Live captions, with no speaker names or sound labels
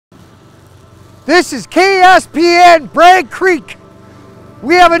This is KSPN Bragg Creek.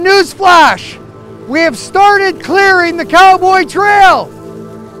 We have a news flash. We have started clearing the Cowboy Trail.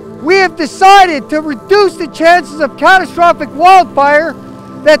 We have decided to reduce the chances of catastrophic wildfire,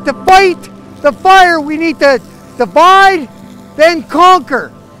 that to fight the fire we need to divide, then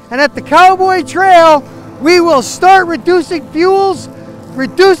conquer. And at the Cowboy Trail, we will start reducing fuels,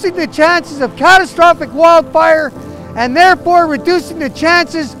 reducing the chances of catastrophic wildfire, and therefore reducing the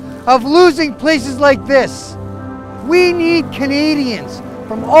chances of losing places like this. We need Canadians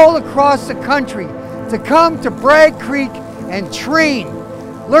from all across the country to come to Bragg Creek and train,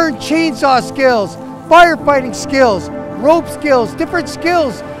 learn chainsaw skills, firefighting skills, rope skills, different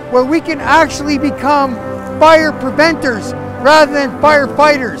skills where we can actually become fire preventers rather than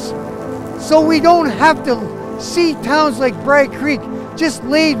firefighters. So we don't have to see towns like Bragg Creek just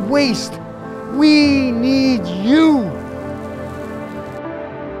laid waste. We need you.